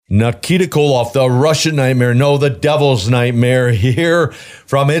Nikita Koloff, the Russian nightmare, no, the devil's nightmare, here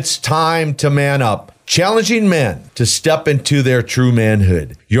from It's Time to Man Up, challenging men to step into their true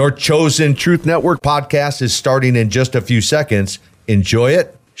manhood. Your chosen Truth Network podcast is starting in just a few seconds. Enjoy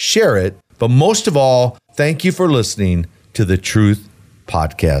it, share it, but most of all, thank you for listening to the Truth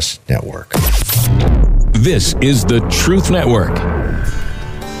Podcast Network. This is the Truth Network.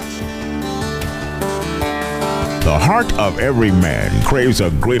 The heart of every man craves a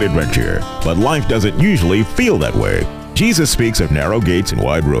great adventure, but life doesn't usually feel that way. Jesus speaks of narrow gates and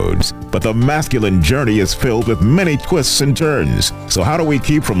wide roads, but the masculine journey is filled with many twists and turns. So how do we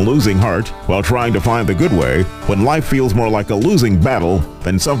keep from losing heart while trying to find the good way when life feels more like a losing battle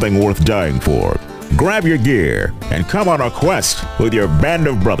than something worth dying for? Grab your gear and come on a quest with your band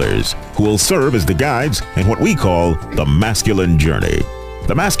of brothers who will serve as the guides in what we call the masculine journey.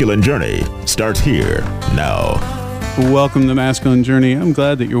 The Masculine Journey starts here now. Welcome to the Masculine Journey. I'm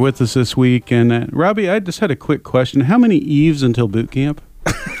glad that you're with us this week. And Robbie, I just had a quick question. How many eves until boot camp?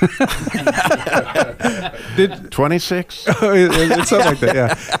 26? It's something like that,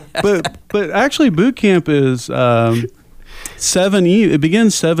 yeah. But actually, boot camp is 7 eves. It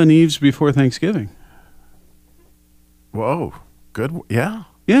begins 7 eves before Thanksgiving. Whoa, good. Yeah.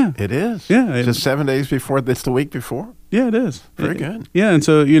 Yeah. It is. Yeah. Just 7 days before. It's the week before. Yeah, it is. Very good. Yeah, and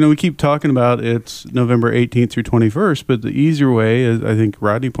so, we keep talking about it's November 18th through 21st, but the easier way, as I think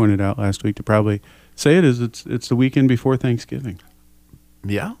Rodney pointed out last week, to probably say it is it's the weekend before Thanksgiving.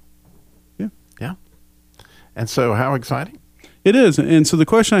 Yeah. Yeah. Yeah. And so how exciting? It is. And so the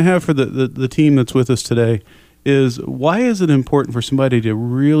question I have for the team that's with us today is, why is it important for somebody to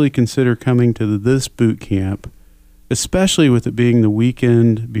really consider coming to this boot camp, especially with it being the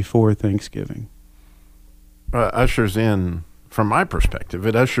weekend before Thanksgiving? Ushers in, from my perspective,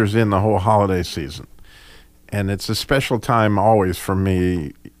 it ushers in the whole holiday season. And it's a special time always for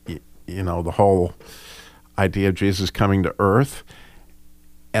me, the whole idea of Jesus coming to earth.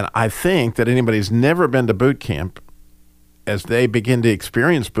 And I think that anybody who's never been to boot camp, as they begin to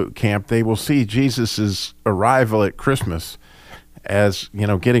experience boot camp, they will see Jesus's arrival at Christmas as,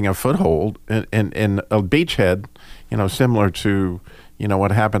 getting a foothold in a beachhead, similar to,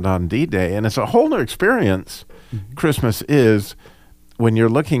 what happened on D-Day. And it's a whole new experience, Christmas is, when you're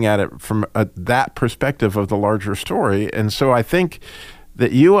looking at it from that perspective of the larger story. And so I think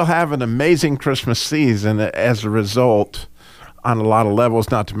that you will have an amazing Christmas season as a result on a lot of levels,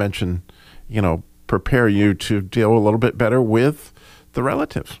 not to mention, prepare you to deal a little bit better with the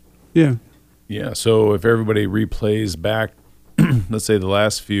relatives. Yeah. Yeah, so if everybody replays back, let's say the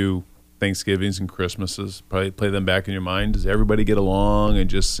last few Thanksgivings and Christmases, probably play them back in your mind. Does everybody get along and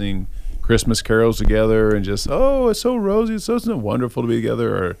just sing Christmas carols together and just, oh, it's so rosy, isn't it wonderful to be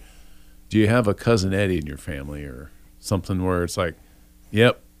together? Or do you have a Cousin Eddie in your family or something where it's like,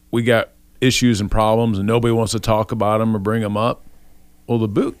 yep, we got issues and problems and nobody wants to talk about them or bring them up? Well, the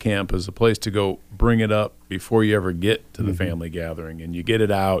boot camp is a place to go bring it up before you ever get to the family gathering, and you get it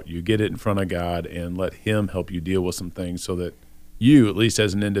out, you get it in front of God, and let Him help you deal with some things so that you, at least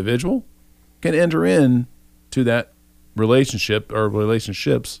as an individual, can enter in to that relationship or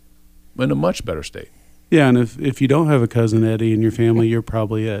relationships in a much better state. Yeah, and if you don't have a Cousin Eddie in your family, you're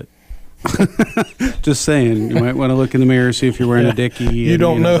probably it. Just saying, you might want to look in the mirror, see if you're wearing a dickie. You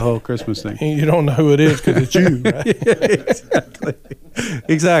don't know the whole Christmas thing. You don't know who it is because it's you, right?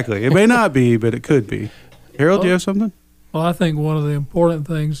 Exactly. It may not be, but it could be. Harold, do you have something? Well, I think one of the important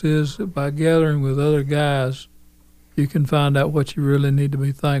things is that by gathering with other guys, you can find out what you really need to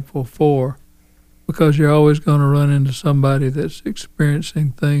be thankful for, because you're always going to run into somebody that's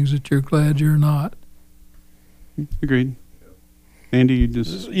experiencing things that you're glad you're not. Agreed. Andy, you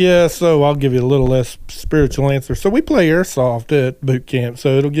just... Yeah, so I'll give you a little less spiritual answer. So we play airsoft at boot camp,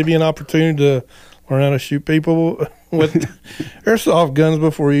 so it'll give you an opportunity to learn how to shoot people with airsoft guns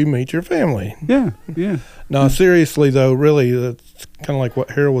before you meet your family. Yeah. No, seriously, though, really, that's kind of like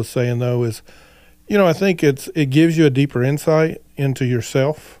what Harold was saying, though, is, I think it gives you a deeper insight into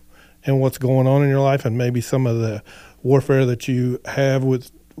yourself and what's going on in your life, and maybe some of the warfare that you have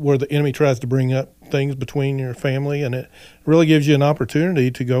with where the enemy tries to bring up things between your family, and it really gives you an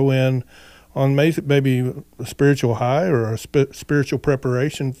opportunity to go in on maybe a spiritual high or a spiritual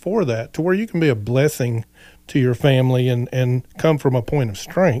preparation for that, to where you can be a blessing to your family and come from a point of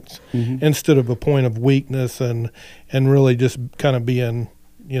strength instead of a point of weakness and really just kind of being,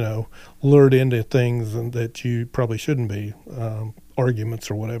 lured into things and that you probably shouldn't be,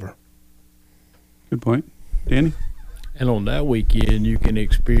 arguments or whatever. Good point. Danny? And on that weekend, you can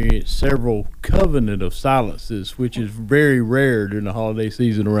experience several covenant of silences, which is very rare during the holiday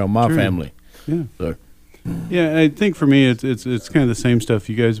season around my family. Yeah. So. Yeah, I think for me, it's kind of the same stuff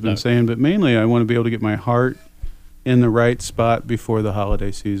you guys have been saying, but mainly I want to be able to get my heart in the right spot before the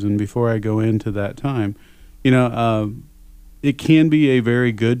holiday season, before I go into that time. It can be a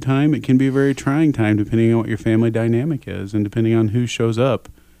very good time. It can be a very trying time, depending on what your family dynamic is, and depending on who shows up,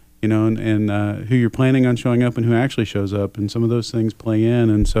 and who you're planning on showing up and who actually shows up, and some of those things play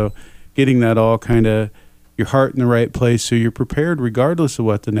in. And so, getting that all kind of your heart in the right place, so you're prepared regardless of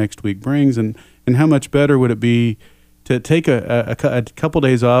what the next week brings. And how much better would it be to take a couple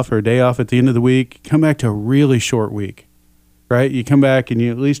days off or a day off at the end of the week, come back to a really short week, right? You come back and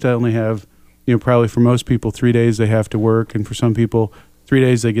you at least only have, probably for most people, 3 days they have to work, and for some people, 3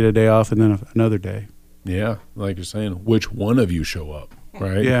 days they get a day off and then another day. Yeah, like you're saying, which one of you show up,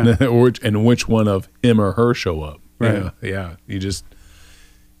 right? Yeah. and which one of him or her show up. Right. Yeah.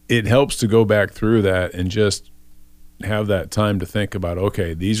 It helps to go back through that and just have that time to think about,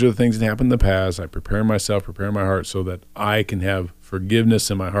 okay, these are the things that happened in the past. I prepare myself, prepare my heart so that I can have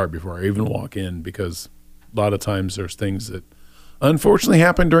forgiveness in my heart before I even walk in, because a lot of times there's things that unfortunately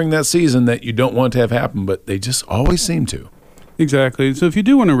happen during that season that you don't want to have happen, but they just always seem to. Exactly. So if you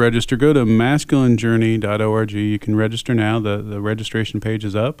do want to register, go to masculinejourney.org. You can register now. The registration page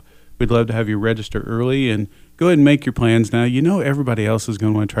is up. We'd love to have you register early and go ahead and make your plans now. Everybody else is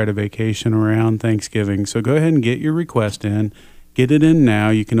going to want to try to vacation around Thanksgiving. So go ahead and get your request in. Get it in now.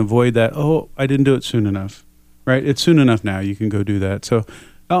 You can avoid that, I didn't do it soon enough, right? It's soon enough now. You can go do that. So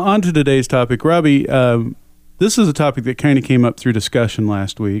on to today's topic. Robbie, this is a topic that kind of came up through discussion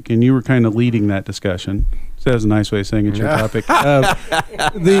last week, and you were kind of leading that discussion. So that was a nice way of saying it's your topic. I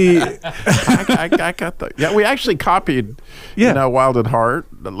got the. Yeah, we actually copied. Wild at Heart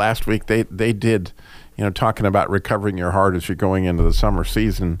last week. They did, talking about recovering your heart as you're going into the summer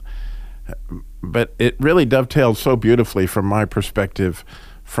season. But it really dovetails so beautifully from my perspective,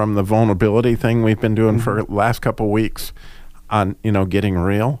 from the vulnerability thing we've been doing for the last couple of weeks on getting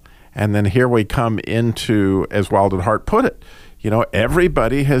real, and then here we come into, as Wild at Heart put it.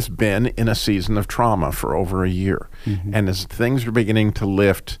 Everybody has been in a season of trauma for over a year. Mm-hmm. And as things are beginning to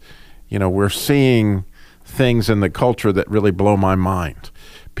lift, we're seeing things in the culture that really blow my mind.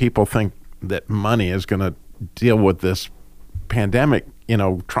 People think that money is going to deal with this pandemic,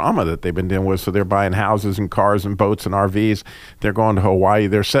 trauma that they've been dealing with. So they're buying houses and cars and boats and RVs. They're going to Hawaii.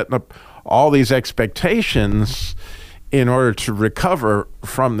 They're setting up all these expectations in order to recover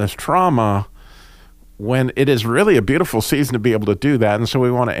from this trauma, when it is really a beautiful season to be able to do that. And so we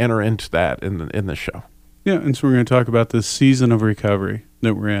want to enter into that in the show. Yeah, and so we're going to talk about this season of recovery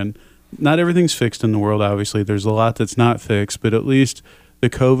that we're in. Not everything's fixed in the world, obviously. There's a lot that's not fixed, but at least the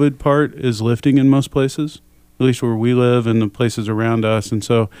COVID part is lifting in most places, at least where we live and the places around us. And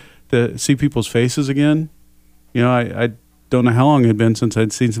so to see people's faces again, I don't know how long it had been since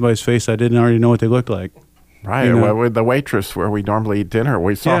I'd seen somebody's face I didn't already know what they looked like. Right. Well, with the waitress where we normally eat dinner,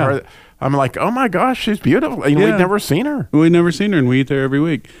 we saw her. I'm like, oh my gosh, she's beautiful. We'd never seen her. We'd never seen her, and we eat there every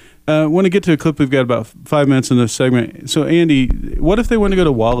week. I want to get to a clip. We've got about 5 minutes in this segment. So, Andy, what if they want to go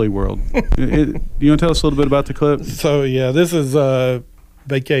to Wally World? You want to tell us a little bit about the clip? So, this is a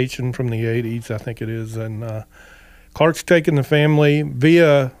vacation from the 80s, I think it is. And Clark's taking the family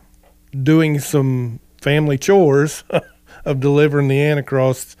via doing some family chores of delivering the Anna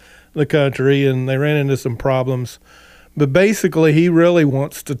across the country, and they ran into some problems. But basically, he really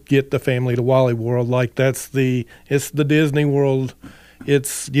wants to get the family to Wally World. Like, it's the Disney World.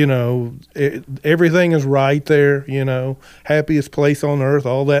 It's, everything is right there, happiest place on earth,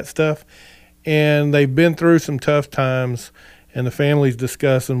 all that stuff. And they've been through some tough times, and the family's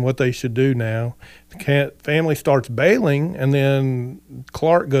discussing what they should do now. The family starts bailing, and then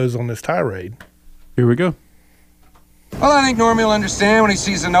Clark goes on this tirade. Here we go. Well, I think Normie will understand when he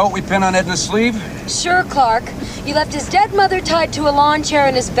sees the note we pin on Edna's sleeve. Sure, Clark. He left his dead mother tied to a lawn chair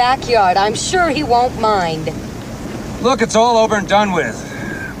in his backyard. I'm sure he won't mind. Look, it's all over and done with.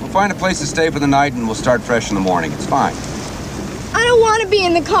 We'll find a place to stay for the night and we'll start fresh in the morning. It's fine. I don't want to be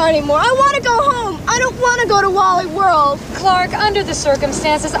in the car anymore. I want to go home. I don't want to go to Wally World. Clark, under the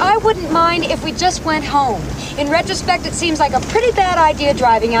circumstances, I wouldn't mind if we just went home. In retrospect, it seems like a pretty bad idea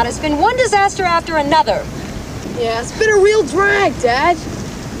driving out. It's been one disaster after another. Yeah, it's been a real drag, Dad.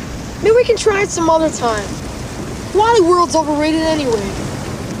 Maybe we can try it some other time. Wally World's overrated anyway.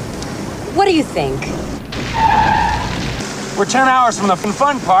 What do you think? We're 10 hours from the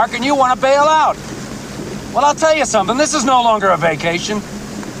fun park and you want to bail out. Well, I'll tell you something. This is no longer a vacation.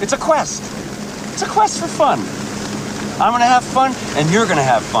 It's a quest. It's a quest for fun. I'm going to have fun and you're going to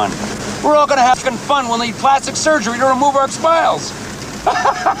have fun. We're all going to have fun. We'll need plastic surgery to remove our spiles.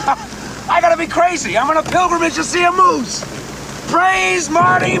 I gotta be crazy. I'm on a pilgrimage to see a moose. Praise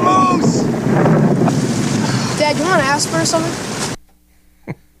Marty Moose! Dad, you want to ask for something?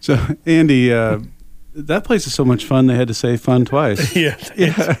 So, Andy, that place is so much fun, they had to say fun twice. Yeah.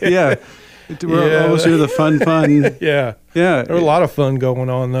 Yeah. We're always near the fun. Yeah. Yeah. There was a lot of fun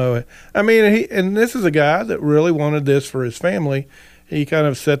going on, though. I mean, and this is a guy that really wanted this for his family. He kind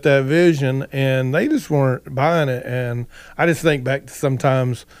of set that vision, and they just weren't buying it. And I just think back to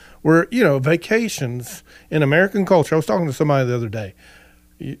sometimes where, vacations in American culture. I was talking to somebody the other day.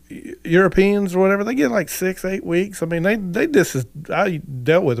 Europeans or whatever, they get like 6-8 weeks. I mean, they just, I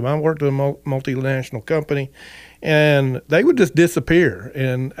dealt with them. I worked with a multinational company, and they would just disappear.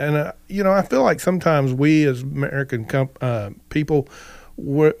 And I feel like sometimes we as American people,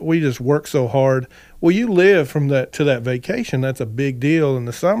 we just work so hard. Well, you live from that to that vacation. That's a big deal in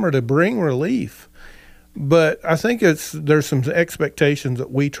the summer to bring relief. But I think there's some expectations that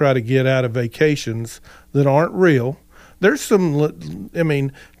we try to get out of vacations that aren't real. There's some,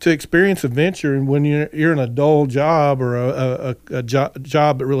 to experience adventure, and when you're in a dull job or a job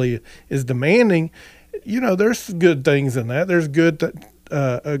that really is demanding, there's good things in that. There's good,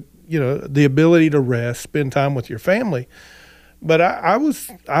 the ability to rest, spend time with your family. But I was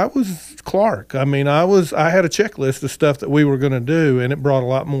Clark. I mean, I had a checklist of stuff that we were going to do, and it brought a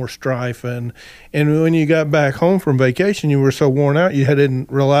lot more strife. And when you got back home from vacation, you were so worn out, you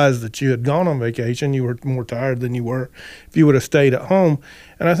didn't realize that you had gone on vacation. You were more tired than you were if you would have stayed at home.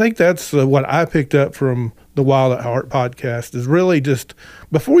 And I think that's what I picked up from the Wild at Heart podcast is really just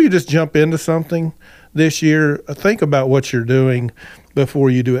before you just jump into something this year, think about what you're doing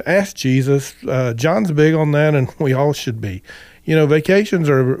before you do it. Ask Jesus. John's big on that, and we all should be. Vacations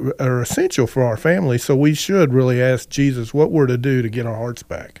are essential for our family, so we should really ask Jesus what we're to do to get our hearts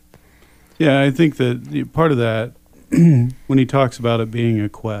back. Yeah, I think that part of that, when he talks about it being a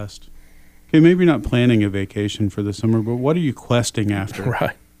quest, okay, maybe you're not planning a vacation for the summer, but what are you questing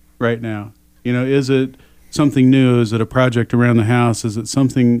after right now? Is it something new? Is it a project around the house? Is it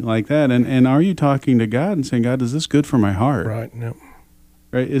something like that? And are you talking to God and saying, God, is this good for my heart? Right, yep.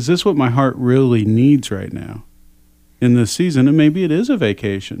 Right? Is this what my heart really needs right now in this season? And maybe it is a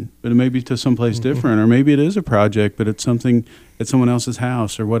vacation, but it may be to someplace different, or maybe it is a project, but it's something at someone else's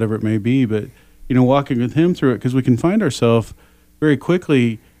house or whatever it may be. But, walking with him through it, because we can find ourselves very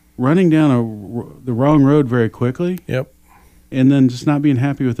quickly running down the wrong road very quickly. Yep. And then just not being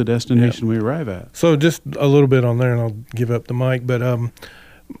happy with the destination we arrive at. So just a little bit on there, and I'll give up the mic. But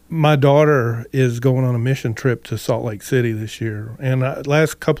my daughter is going on a mission trip to Salt Lake City this year. And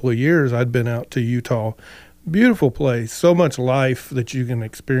last couple of years, I'd been out to Utah. Beautiful place, so much life that you can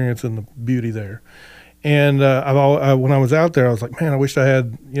experience in the beauty there. And when I was out there, I was like, man, I wish I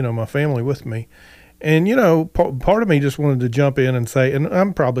had, my family with me. And, part of me just wanted to jump in and say, and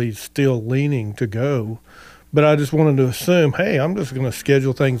I'm probably still leaning to go, but I just wanted to assume, hey, I'm just going to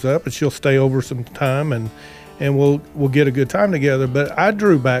schedule things up, and she'll stay over some time, and we'll get a good time together. But I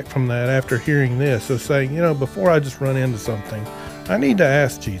drew back from that after hearing this, of saying, before I just run into something, I need to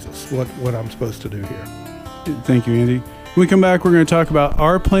ask Jesus what I'm supposed to do here. Thank you, Andy. When we come back, we're going to talk about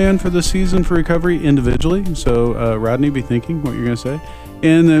our plan for the season for recovery individually. So, Rodney, be thinking what you're going to say.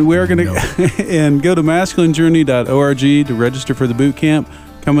 And then we are going to and go to masculinejourney.org to register for the boot camp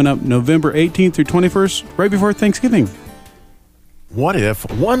coming up November 18th through 21st, right before Thanksgiving. What if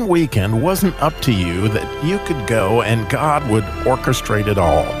one weekend wasn't up to you, that you could go and God would orchestrate it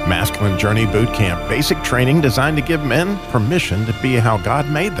all? Masculine Journey Boot Camp, basic training designed to give men permission to be how God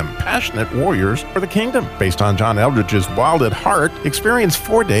made them, passionate warriors for the kingdom. Based on John Eldridge's Wild at Heart, experience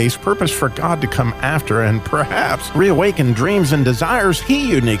 4 days purpose for God to come after and perhaps reawaken dreams and desires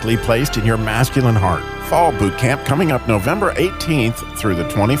He uniquely placed in your masculine heart. Fall Boot Camp coming up November 18th through the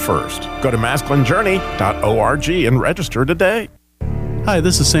 21st. Go to masculinejourney.org and register today. Hi,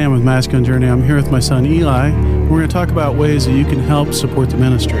 this is Sam with Masculine Journey. I'm here with my son Eli. We're going to talk about ways that you can help support the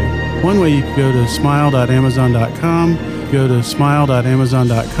ministry. One way, you can go to smile.amazon.com. Go to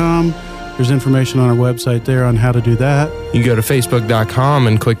smile.amazon.com. There's information on our website there on how to do that. You can go to facebook.com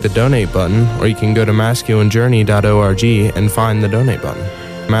and click the donate button, or you can go to masculinejourney.org and find the donate button.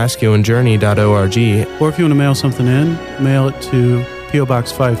 masculinejourney.org. Or if you want to mail something in, mail it to P.O.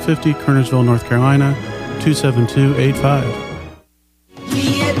 Box 550, Kernersville, North Carolina, 27285.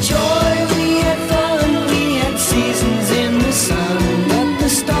 We had joy, we had fun, we had seasons in the sun. But the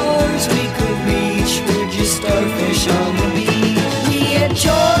stars we could reach were just starfish on the beach. We had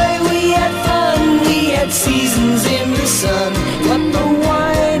joy, we had fun, we had seasons in the sun. But the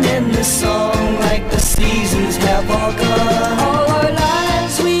wine and the song, like the seasons, have all gone. All our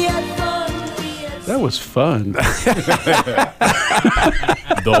lives we had fun. That was fun.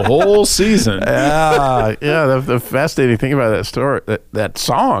 The whole season. Yeah. The fascinating thing about that story, that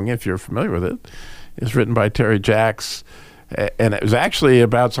song, if you're familiar with it, is written by Terry Jacks, and it was actually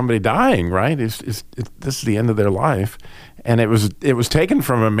about somebody dying. Right? This is the end of their life, and it was taken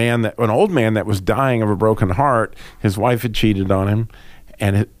from an old man that was dying of a broken heart. His wife had cheated on him,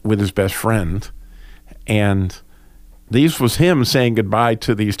 and with his best friend, and these was him saying goodbye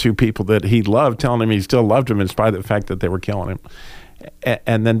to these two people that he loved, telling him he still loved him in spite of the fact that they were killing him.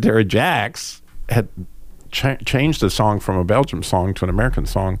 And then Terry Jacks had changed the song from a Belgian song to an American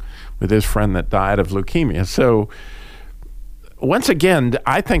song with his friend that died of leukemia. So once again,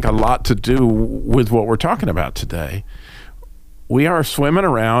 I think a lot to do with what we're talking about today. We are swimming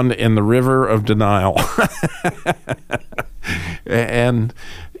around in the river of denial. And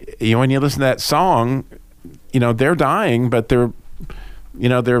when you listen to that song, they're dying, but they're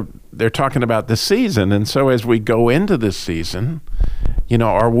talking about this season. And so as we go into this season,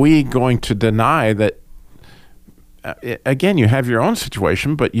 are we going to deny that, again, you have your own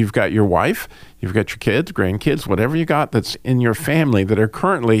situation, but you've got your wife, you've got your kids, grandkids, whatever you got that's in your family that are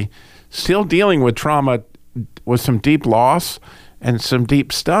currently still dealing with trauma, with some deep loss and some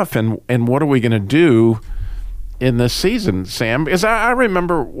deep stuff. And what are we going to do in this season, Sam? Because I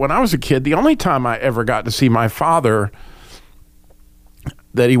remember when I was a kid, the only time I ever got to see my father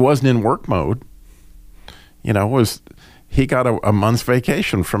that he wasn't in work mode, was he got a month's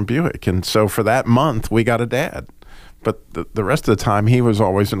vacation from Buick. And so for that month, we got a dad. But the rest of the time, he was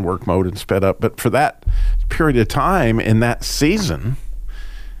always in work mode and sped up. But for that period of time in that season,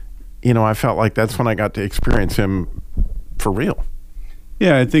 I felt like that's when I got to experience him for real.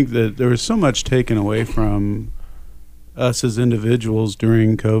 Yeah, I think that there was so much taken away from us as individuals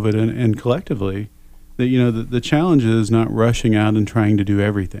during COVID and collectively that, the challenge is not rushing out and trying to do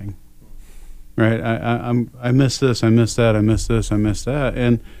everything. Right? I miss this, I miss that, I miss this, I miss that.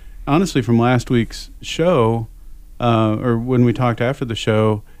 And honestly, from last week's show, or when we talked after the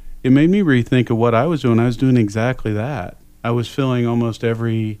show, it made me rethink of what I was doing. I was doing exactly that. I was filling almost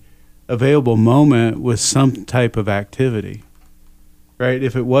every available moment with some type of activity. Right?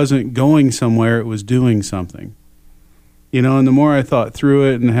 If it wasn't going somewhere, it was doing something. And the more I thought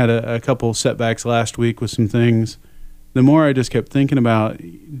through it and had a couple setbacks last week with some things, the more I just kept thinking about,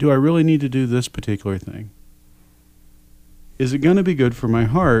 do I really need to do this particular thing? Is it going to be good for my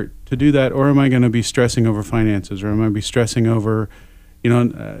heart to do that, or am I going to be stressing over finances, or am I going to be stressing over,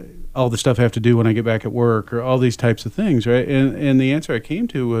 all the stuff I have to do when I get back at work, or all these types of things, right? And the answer I came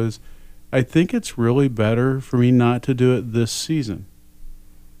to was, I think it's really better for me not to do it this season.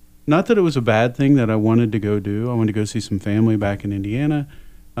 Not that it was a bad thing that I wanted to go do. I wanted to go see some family back in Indiana.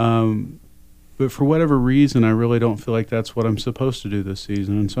 But for whatever reason, I really don't feel like that's what I'm supposed to do this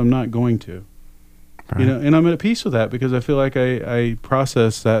season. And so I'm not going to. Right. And I'm at peace with that because I feel like I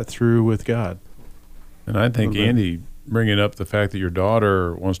process that through with God. And I think, Andy, bringing up the fact that your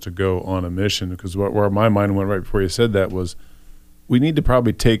daughter wants to go on a mission, because where my mind went right before you said that was we need to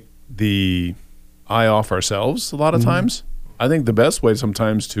probably take the eye off ourselves a lot of times. I think the best way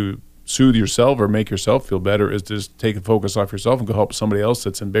sometimes to soothe yourself or make yourself feel better is to just take a focus off yourself and go help somebody else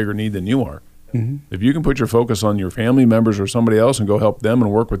that's in bigger need than you are. If you can put your focus on your family members or somebody else and go help them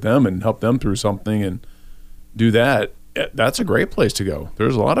and work with them and help them through something and do that, that's a great place to go.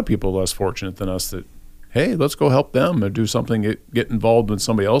 There's a lot of people less fortunate than us that, hey, let's go help them and do something, get involved in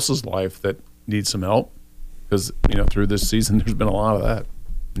somebody else's life that needs some help. Because, through this season, there's been a lot of that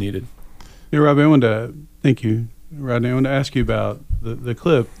needed. Yeah, Robbie, thank you. Rodney, I want to ask you about the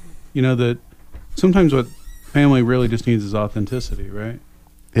clip, that sometimes what family really just needs is authenticity, right?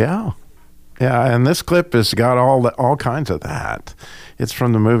 Yeah. Yeah, and this clip has got all kinds of that. It's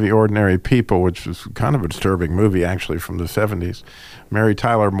from the movie Ordinary People, which was kind of a disturbing movie, actually, from the 70s. Mary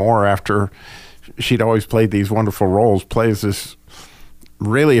Tyler Moore, after she'd always played these wonderful roles, plays this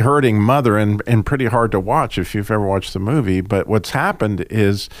really hurting mother and pretty hard to watch if you've ever watched the movie. But what's happened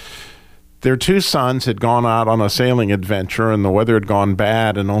is their two sons had gone out on a sailing adventure and the weather had gone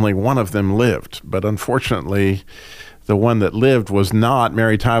bad and only one of them lived. But unfortunately, the one that lived was not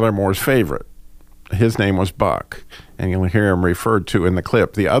Mary Tyler Moore's favorite. His name was Buck, and you'll hear him referred to in the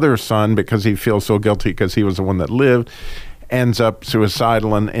clip. The other son, because he feels so guilty because he was the one that lived, ends up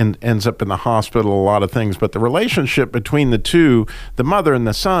suicidal and ends up in the hospital, a lot of things. But the relationship between the two, the mother and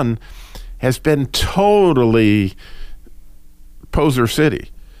the son, has been totally Poser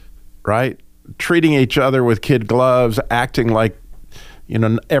City. Right? Treating each other with kid gloves, acting like,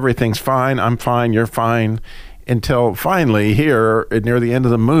 everything's fine, I'm fine, you're fine, until finally here, near the end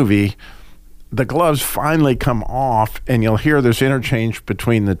of the movie, the gloves finally come off and you'll hear this interchange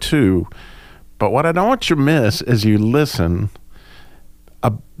between the two. But what I don't want you to miss as you listen,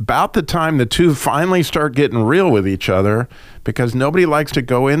 about the time the two finally start getting real with each other, because nobody likes to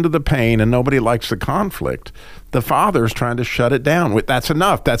go into the pain and nobody likes the conflict, the father's trying to shut it down. That's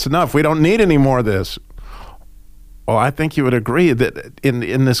enough. That's enough. We don't need any more of this. Well, I think you would agree that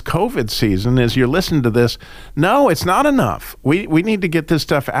in this COVID season, as you're listening to this, no, it's not enough. We need to get this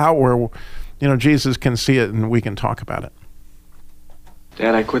stuff out where, Jesus can see it and we can talk about it.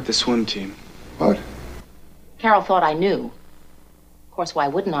 Dad, I quit the swim team. What? Carol thought I knew. Of course, why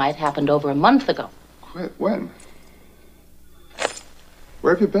wouldn't I? It happened over a month ago. Quit? When?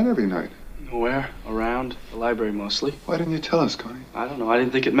 Where have you been every night? Nowhere. Around. The library mostly. Why didn't you tell us, Connie? I don't know. I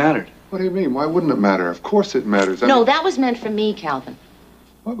didn't think it mattered. What do you mean? Why wouldn't it matter? Of course it matters. No, that was meant for me, Calvin.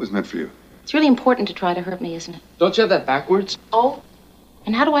 What was meant for you? It's really important to try to hurt me, isn't it? Don't you have that backwards? Oh?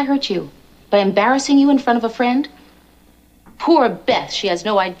 And how do I hurt you? By embarrassing you in front of a friend? Poor Beth. She has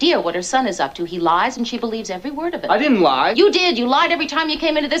no idea what her son is up to. He lies and she believes every word of it. I didn't lie. You did. You lied every time you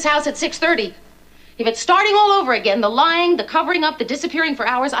came into this house at 6:30. If it's starting all over again, the lying, the covering up, the disappearing for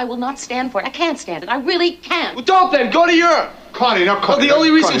hours, I will not stand for it. I can't stand it. I really can't. Well, don't then. Go to Europe. Connie, now, Connie. Well, the only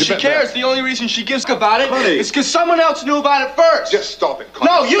reason Connie, she cares, the only reason she gives about it Connie. is because someone else knew about it first. Just stop it,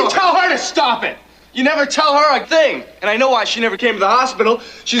 Connie. No, you Stop tell her to stop it. You never tell her a thing. And I know why she never came to the hospital.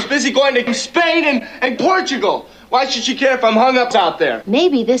 She's busy going to Spain and Portugal. Why should she care if I'm hung up out there?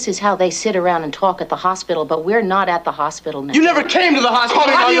 Maybe this is how they sit around and talk at the hospital, but we're not at the hospital now. You never came to the hospital.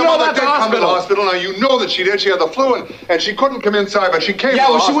 Connie, How do you your know mother about did the come to hospital? the hospital. Now, you know that she did. She had the flu, and she couldn't come inside, but she came to the Yeah,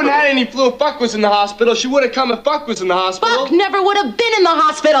 well, hospital. she wouldn't have had any flu if Buck was in the hospital. She would have come if Buck was in the hospital. Buck never would have been in the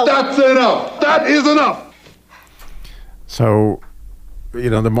hospital. That's enough. That is enough. So,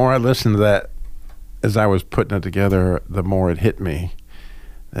 the more I listened to that, as I was putting it together, the more it hit me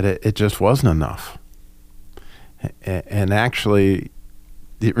that it just wasn't enough. And actually,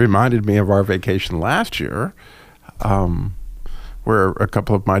 it reminded me of our vacation last year, where a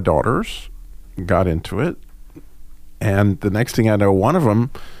couple of my daughters got into it. And the next thing I know, one of them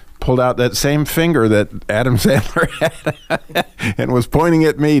pulled out that same finger that Adam Sandler had and was pointing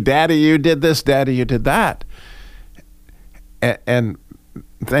at me, "Daddy, you did this. Daddy, you did that." And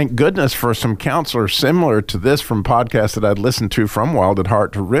thank goodness for some counselors similar to this from podcasts that I'd listened to from Wild at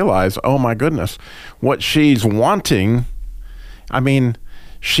Heart to realize, oh my goodness, what she's wanting,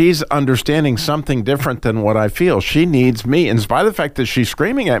 she's understanding something different than what I feel. She needs me. In spite of the fact that she's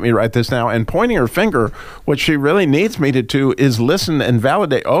screaming at me right this now and pointing her finger, what she really needs me to do is listen and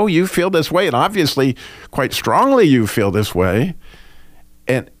validate, oh, you feel this way, and obviously quite strongly you feel this way.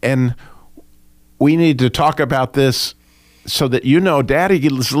 And we need to talk about this so that Daddy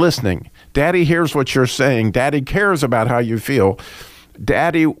is listening. Daddy hears what you're saying. Daddy cares about how you feel.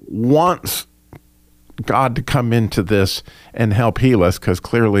 Daddy wants God to come into this and help heal us, because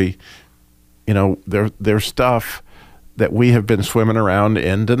clearly, there's stuff that we have been swimming around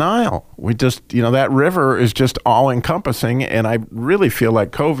in denial. We just, that river is just all encompassing, and I really feel like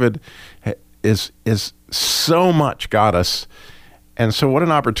COVID is so much got us. And so what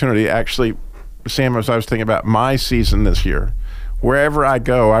an opportunity. Actually, Sam, as I was thinking about my season this year, wherever I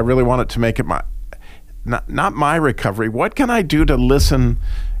go, I really want it to make it not my recovery. What can I do to listen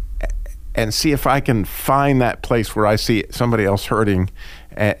and see if I can find that place where I see somebody else hurting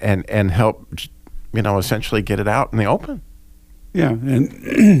and help, essentially get it out in the open? Yeah,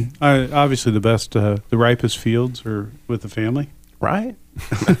 and obviously the ripest fields are with the family. Right.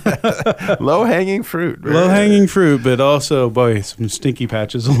 Low-hanging fruit. Low-hanging fruit, but also, boy, some stinky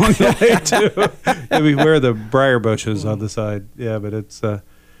patches along the way, too. Beware the briar bushes on the side. Yeah, but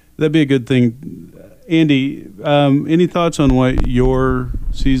that'd be a good thing. Andy, any thoughts on what your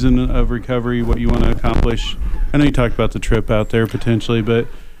season of recovery, what you want to accomplish? I know you talked about the trip out there potentially, but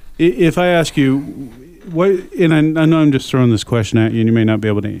if I ask you, and I know I'm just throwing this question at you, and you may not be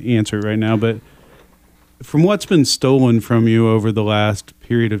able to answer it right now, but from what's been stolen from you over the last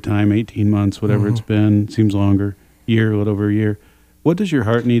period of time, 18 months, whatever it's been, seems longer, a little over a year, what does your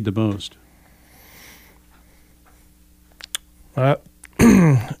heart need the most? I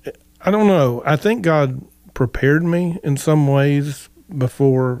don't know. I think God prepared me in some ways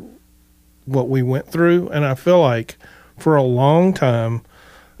before what we went through, and I feel like for a long time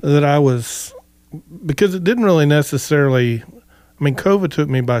that I was, because it didn't really necessarily, COVID took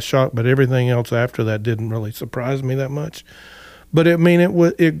me by shock, but everything else after that didn't really surprise me that much. But it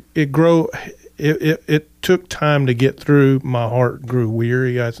took time to get through. My heart grew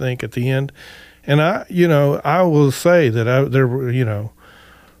weary, I think, at the end. And I will say that there were,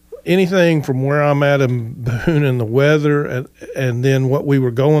 anything from where I'm at in Boone and the weather and then what we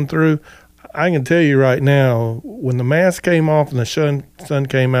were going through, I can tell you right now, when the mask came off and the sun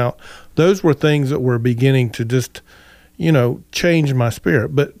came out, those were things that were beginning to just, changed my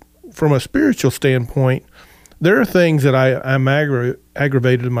spirit. But from a spiritual standpoint, there are things that I'm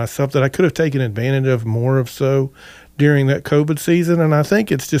aggravated in myself that I could have taken advantage of more of so during that COVID season. And I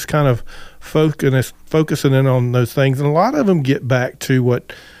think it's just kind of focusing in on those things. And a lot of them get back to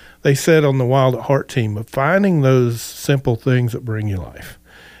what they said on the Wild at Heart team of finding those simple things that bring you life.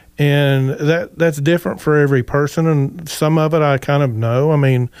 And that's different for every person. And some of it I kind of know. I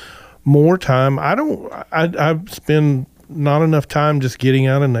mean, more time. I spend not enough time just getting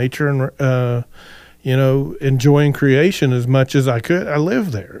out of nature and, enjoying creation as much as I could. I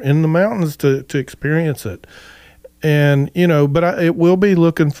live there in the mountains to experience it. And, but it will be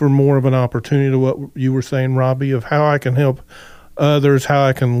looking for more of an opportunity to what you were saying, Robbie, of how I can help others, how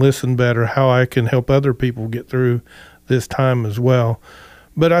I can listen better, how I can help other people get through this time as well.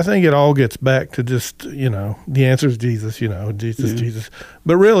 But I think it all gets back to just, the answer is Jesus, Jesus.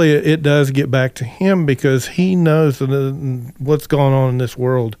 But really, it does get back to him because he knows that what's going on in this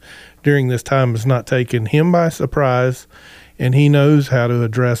world during this time is not taking him by surprise, and he knows how to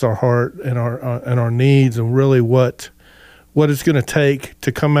address our heart and our needs and really what it's going to take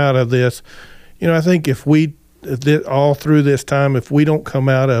to come out of this. I think if we all through this time, if we don't come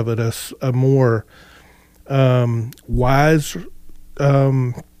out of it a more wise,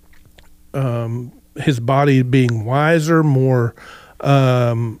 his body being wiser, more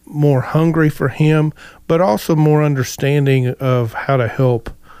hungry for him, but also more understanding of how to help,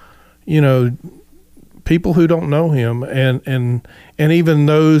 people who don't know him and even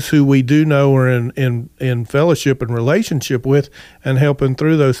those who we do know are in fellowship and relationship with, and helping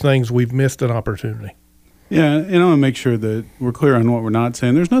through those things we've missed an opportunity. Yeah, and I want to make sure that we're clear on what we're not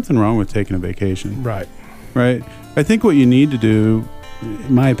saying. There's nothing wrong with taking a vacation. Right. I think what you need to do,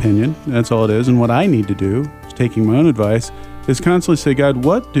 in my opinion, that's all it is, and what I need to do, is taking my own advice, is constantly say, God,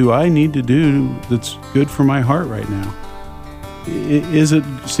 what do I need to do that's good for my heart right now? Is it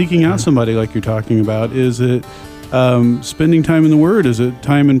seeking out somebody like you're talking about? Is it spending time in the Word? Is it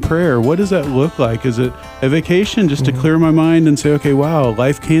time in prayer? What does that look like? Is it a vacation just to clear my mind and say, okay, wow,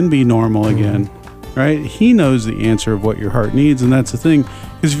 life can be normal again, right? He knows the answer of what your heart needs, and that's the thing.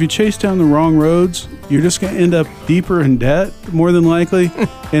 Because if you chase down the wrong roads, you're just going to end up deeper in debt, more than likely,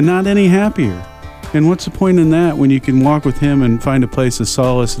 and not any happier. And what's the point in that when you can walk with him and find a place of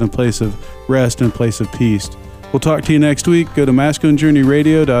solace and a place of rest and a place of peace? We'll talk to you next week. Go to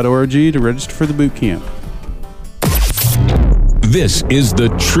masculinejourneyradio.org to register for the boot camp. This is the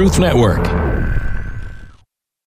Truth Network.